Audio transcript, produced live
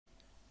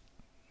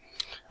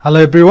Hello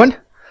everyone,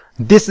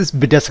 this is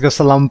Bidasaka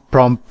Salam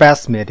from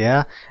Past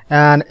Media,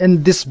 and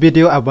in this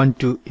video I want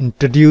to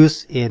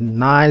introduce a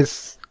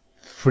nice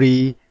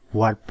free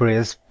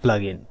WordPress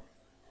plugin.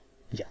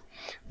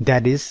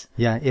 That is,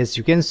 as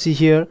you can see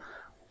here,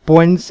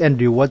 points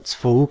and rewards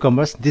for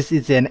Woocommerce. This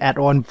is an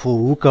add-on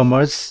for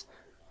Woocommerce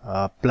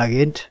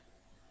plugin.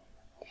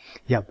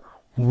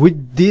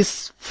 With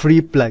this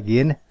free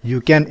plugin you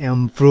can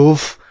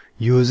improve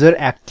user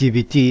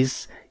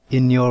activities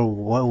in your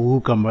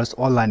Woocommerce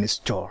online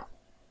store.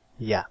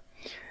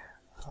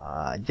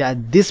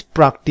 This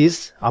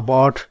practice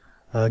about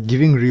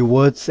giving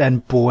rewards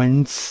and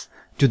points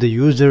to the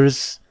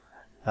users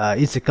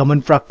is a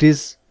common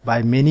practice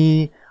by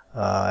many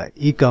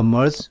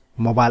e-commerce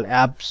mobile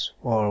apps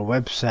or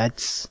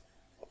websites.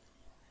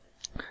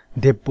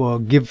 They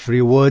give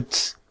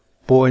rewards,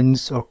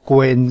 points or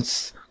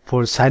coins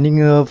for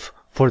signing up,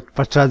 for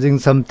purchasing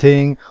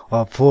something,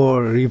 or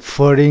for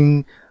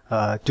referring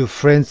to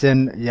friends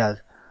and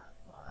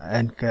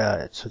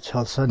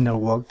social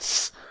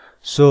networks.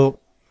 So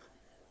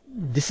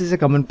this is a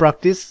common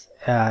practice,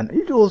 and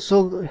it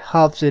also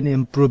helps in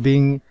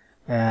improving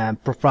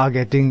and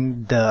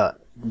propagating the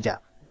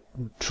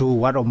through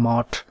word of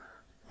mouth,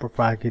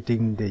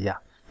 propagating the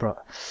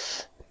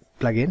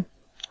plugin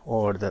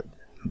or the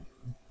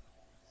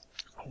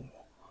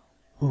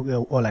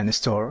online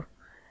store.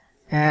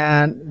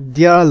 And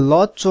there are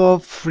lots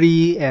of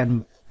free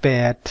and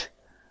paid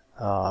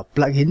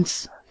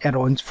plugins,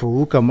 add-ons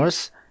for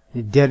Woocommerce.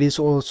 There is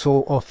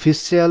also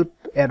official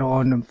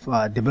add-on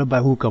developed by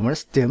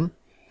Woocommerce team,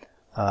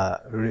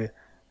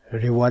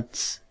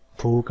 rewards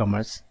for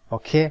Woocommerce.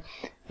 Okay,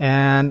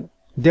 and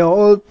they are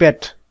all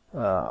paid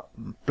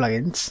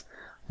plugins,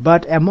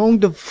 but among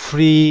the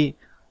free,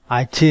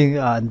 I think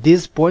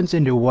these points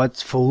and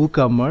rewards for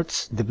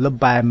Woocommerce developed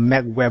by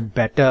Make Web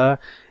Better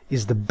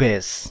is the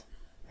best,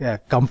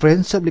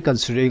 comprehensively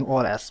considering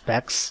all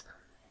aspects.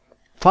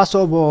 First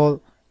of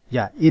all,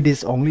 it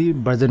is only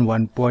version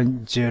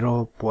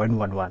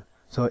 1.0.11,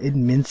 so it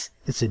means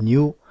it's a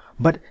new,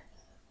 but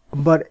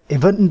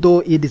even though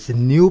it is a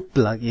new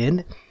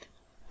plugin,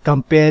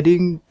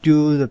 comparing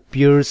to the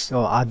peers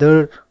or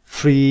other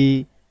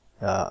free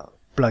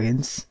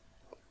plugins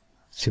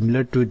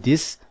similar to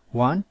this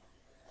one,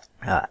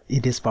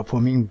 it is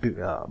performing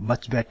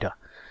much better.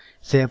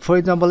 Say for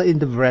example, in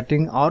the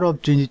rating, out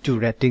of 22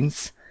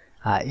 ratings,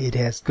 it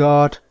has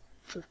got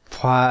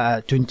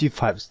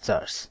 25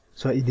 stars.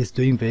 So it is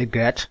doing very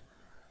great.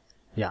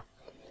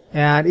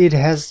 And it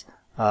has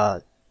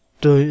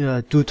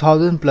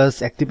 2000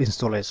 plus active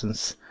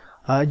installations.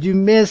 You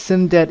may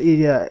seem that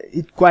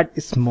it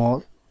quite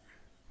small,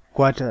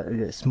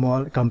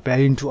 small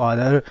comparing to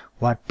other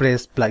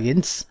WordPress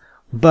plugins,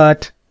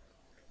 but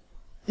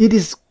it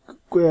is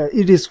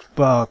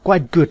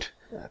quite good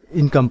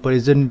in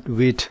comparison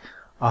with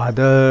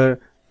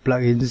other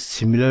plugins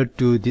similar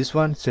to this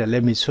one. So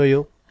let me show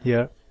you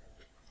here.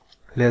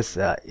 Let's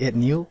add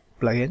new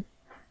plugin.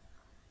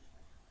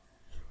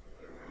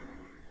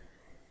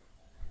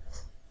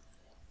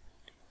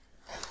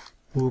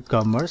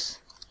 Woocommerce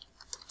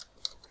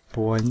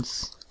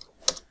points.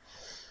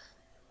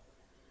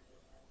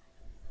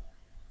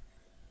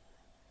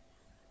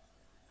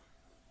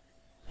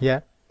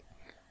 As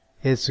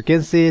you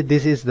can see,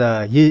 this is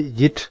the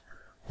Yit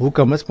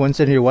Woocommerce points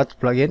and rewards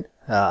plugin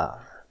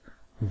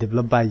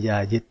developed by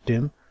Yit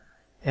team,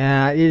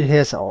 and it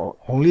has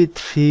only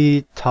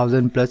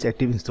 3000 plus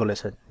active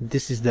installation.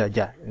 This is the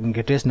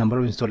greatest number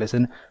of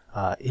installation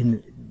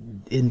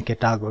in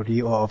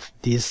category of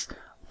this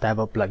type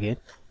of plugin,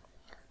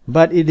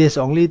 but it is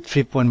only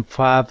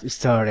 3.5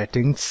 star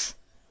ratings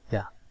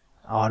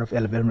out of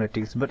 11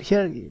 ratings. But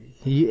here,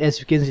 as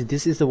you can see,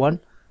 this is the one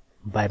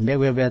by Make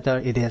Web Better.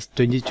 It has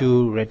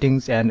 22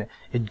 ratings and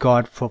it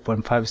got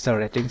 4.5 star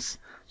ratings,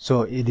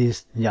 so it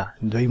is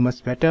doing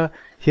much better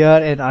here.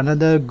 And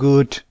another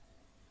good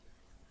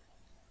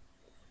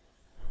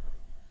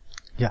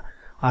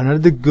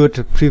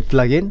free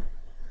plugin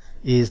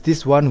is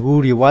this one, Woo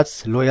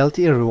Rewards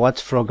loyalty and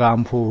rewards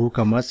program for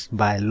Woocommerce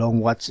by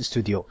Longwatch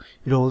Studio.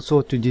 It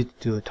also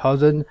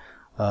 2000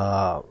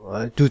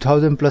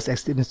 plus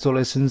active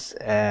installations,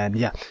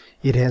 and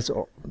it has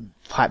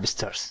 5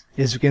 stars.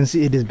 As you can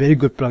see, it is very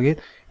good plugin.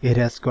 It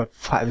has got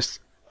 5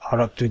 out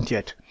of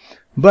 28.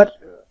 But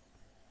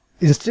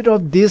instead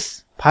of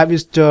this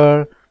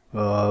 5-star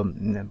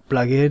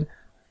plugin,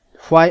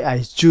 why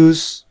I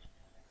choose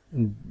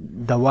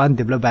the one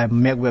developed by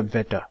Make Web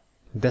Better?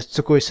 That's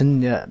the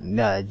question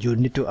you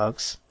need to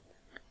ask.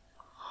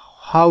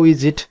 How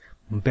is it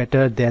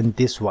better than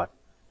this one?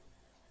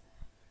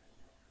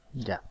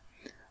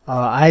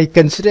 I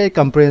consider it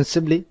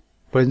comprehensively.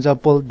 For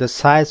example, the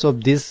size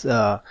of this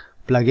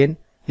plugin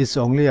is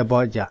only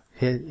about here,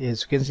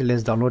 as you can see,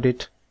 let's download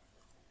it.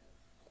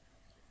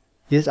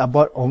 It's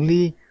about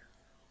only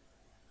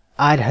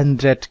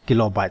 800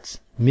 kilobytes,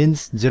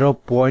 means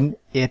 0.8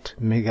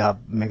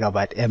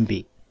 megabyte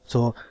MB.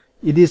 So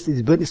it is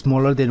very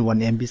smaller than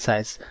 1 MB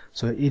size,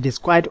 so it is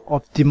quite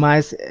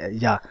optimized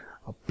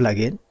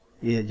plugin.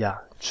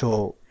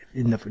 So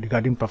in the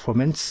regarding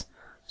performance,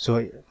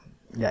 So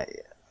yeah,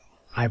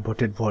 I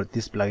voted for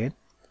this plugin.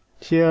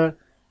 Here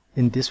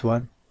in this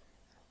one,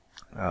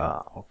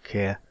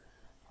 okay,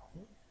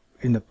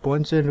 in the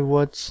points and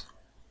rewards,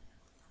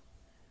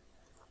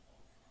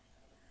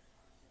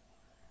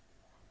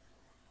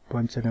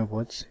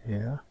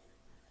 here,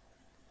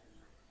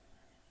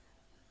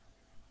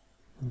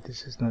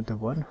 this is not the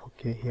one.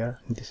 Okay, here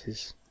this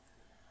is.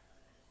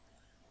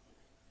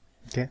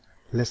 Okay,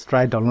 let's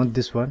try download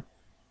this one.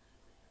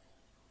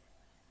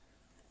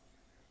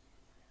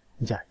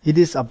 Yeah, it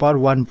is about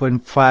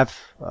 1.5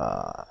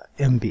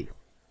 MB.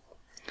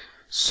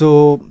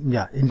 So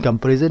yeah, in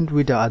comparison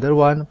with the other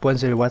one,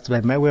 points and rewards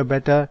by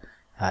MyWebBetter,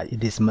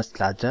 it is much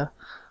larger.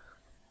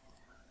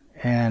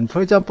 And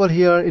for example,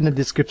 here in the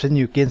description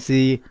you can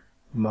see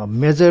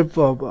measure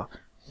for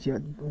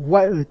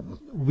why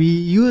we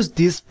use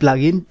this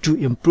plugin to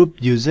improve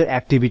user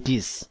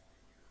activities.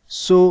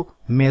 So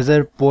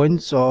measure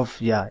points of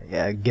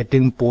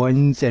getting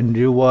points and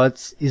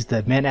rewards is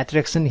the main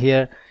attraction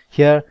here.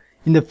 Here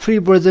in the free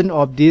version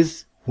of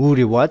this Woo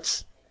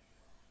rewards,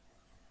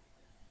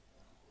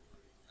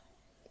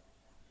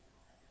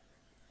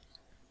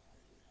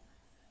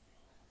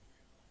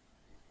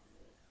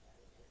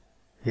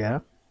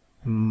 here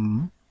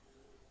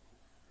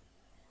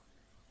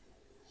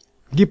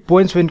give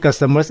points when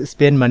customers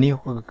spend money,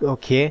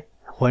 okay,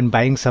 when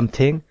buying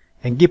something,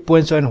 and give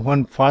points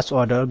on fast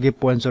order, give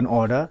points on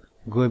order,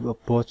 give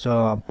points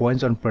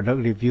on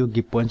product review,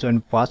 give points on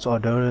fast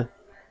order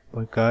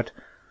card.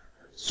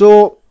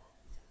 So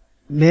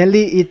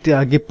mainly it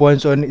give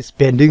points on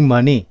spending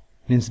money,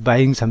 means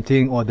buying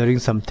something, ordering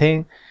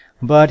something.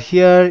 But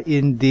here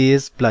in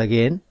this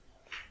plugin,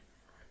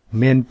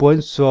 main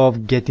points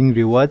of getting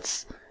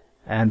rewards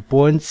and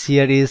points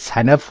here is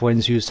sign up.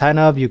 Once you sign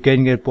up, you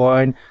can get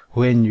point.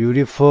 When you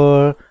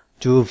refer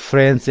to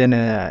friends, and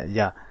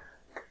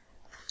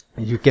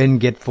you can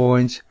get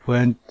points.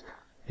 When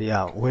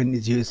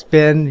you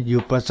spend,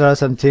 you purchase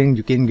something,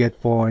 you can get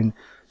point.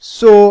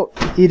 So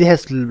it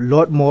has a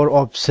lot more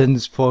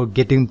options for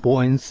getting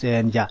points,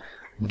 and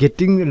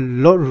getting a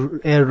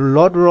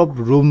lot of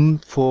room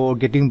for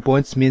getting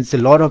points means a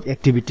lot of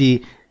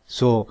activity.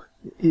 So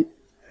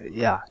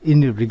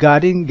in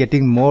regarding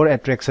getting more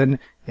attraction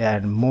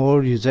and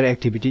more user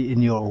activity in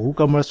your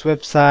WooCommerce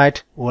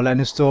website,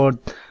 online store,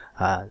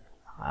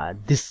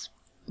 this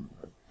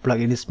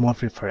plugin is more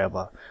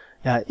preferable.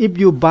 If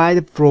you buy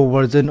the pro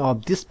version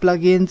of these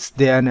plugins,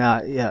 then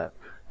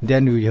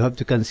you have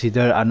to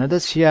consider another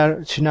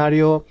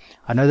scenario,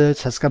 another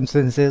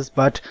circumstances.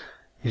 But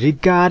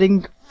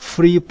regarding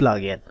free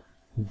plugin,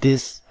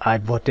 I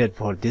voted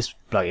for this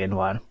plugin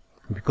one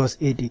because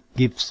it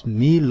gives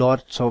me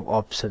lots of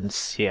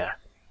options here.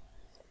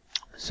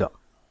 So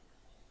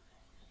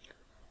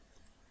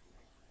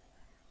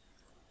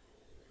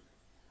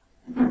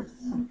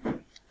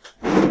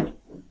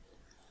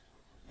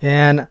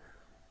and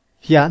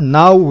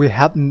now we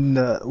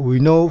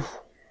know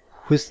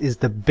which is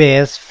the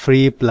best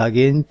free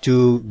plugin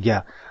to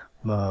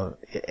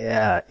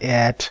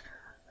add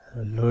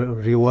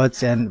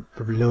rewards and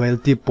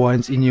loyalty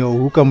points in your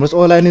WooCommerce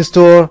online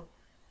store.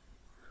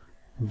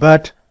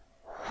 But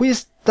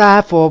which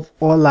type of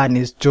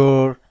online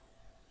store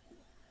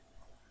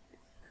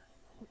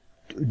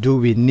do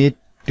we need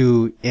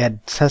to add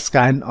such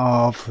kind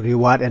of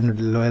reward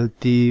and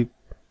loyalty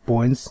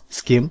points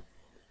scheme?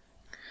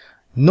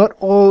 Not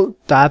all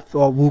types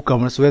of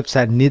WooCommerce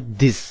website need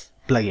this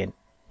plugin,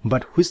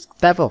 but which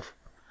type of?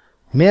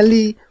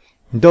 Mainly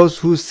those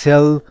who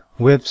sell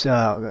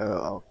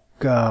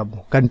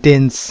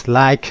contents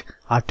like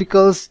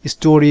articles,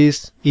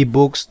 stories,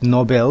 ebooks,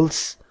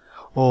 novels,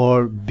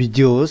 or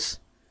videos.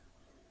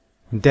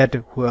 That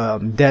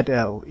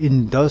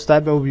in those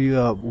type of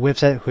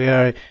website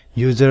where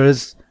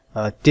users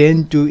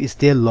tend to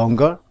stay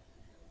longer,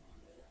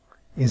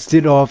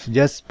 instead of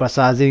just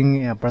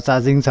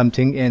purchasing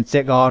something and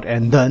check out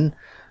and done.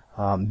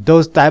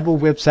 Those type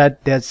of website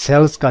that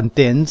sells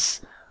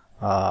contents,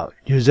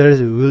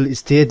 users will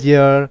stay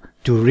there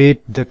to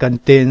read the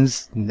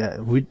contents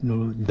with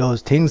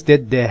those things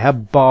that they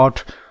have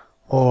bought,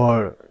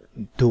 or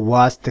to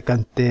watch the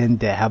content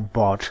they have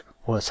bought,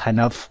 or sign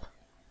up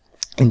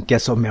in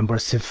case of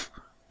membership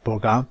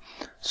program.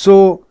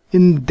 So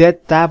in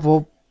that type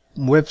of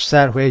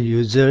website where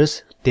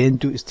users tend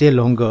to stay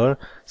longer,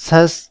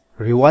 such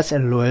rewards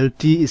and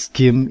loyalty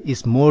scheme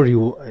is more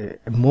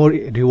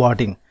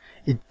rewarding.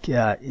 It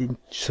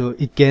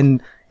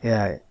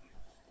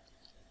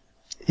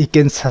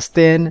can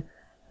sustain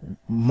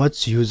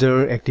much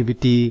user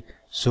activity.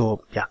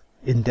 So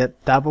in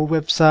that type of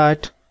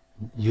website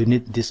you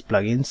need these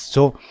plugins.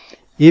 So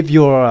if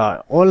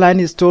your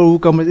online store,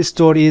 WooCommerce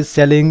store, is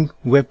selling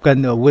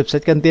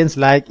website contents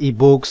like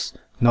ebooks,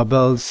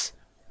 novels,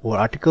 or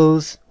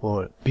articles,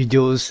 or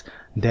videos,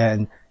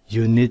 then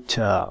you need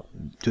to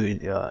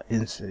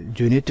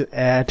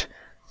add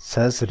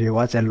such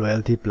rewards and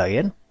loyalty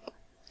plugin.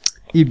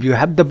 If you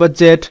have the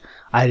budget,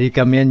 I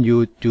recommend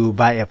you to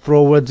buy a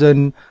pro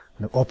version,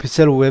 the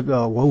official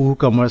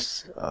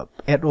WooCommerce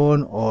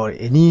add-on, or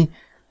any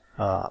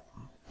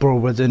pro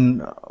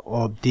version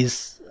of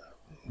these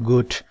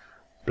good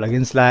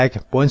plugins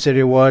like Points and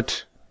Reward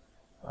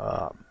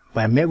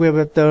by Make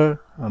Web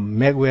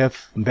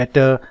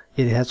Better.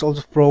 It has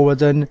also pro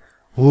version.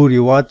 Who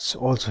Rewards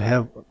also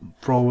have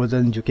pro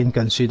version. You can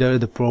consider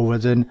the pro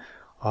version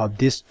of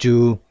these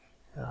two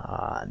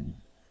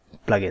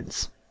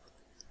plugins.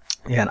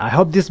 And I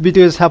hope this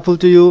video is helpful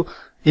to you.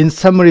 In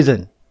some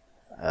reason,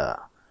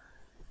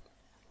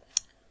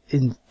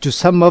 to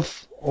sum up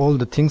all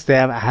the things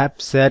that I have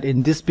said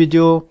in this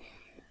video,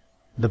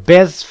 the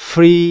best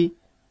free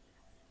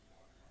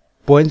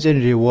Points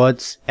and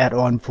Rewards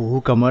add-on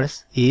for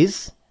Woocommerce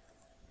is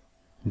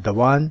the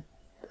one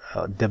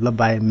developed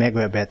by Make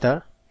Web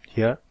Better.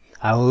 Here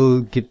I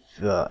will give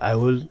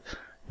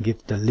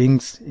the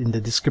links in the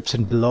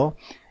description below.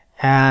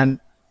 And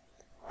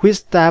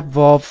which type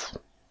of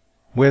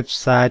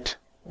website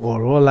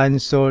or online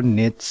store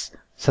needs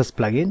such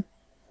plugin?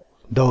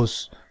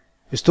 Those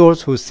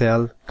stores who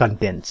sell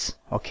contents.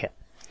 Okay,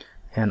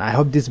 and I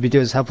hope this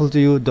video is helpful to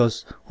you,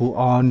 those who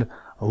own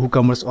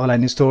Woocommerce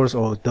online stores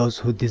or those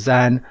who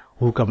design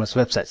Woocommerce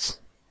websites.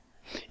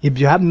 If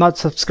you have not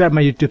subscribed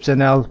my YouTube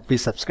channel,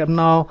 please subscribe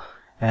now.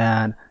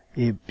 And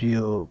if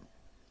you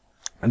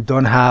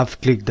don't have,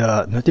 click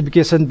the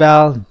notification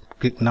bell.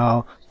 Click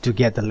now to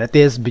get the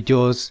latest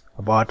videos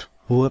about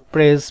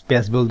WordPress,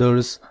 page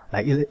builders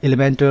like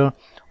Elementor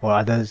or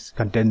other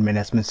content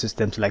management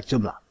systems like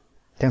Joomla.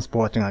 Thanks for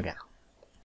watching again.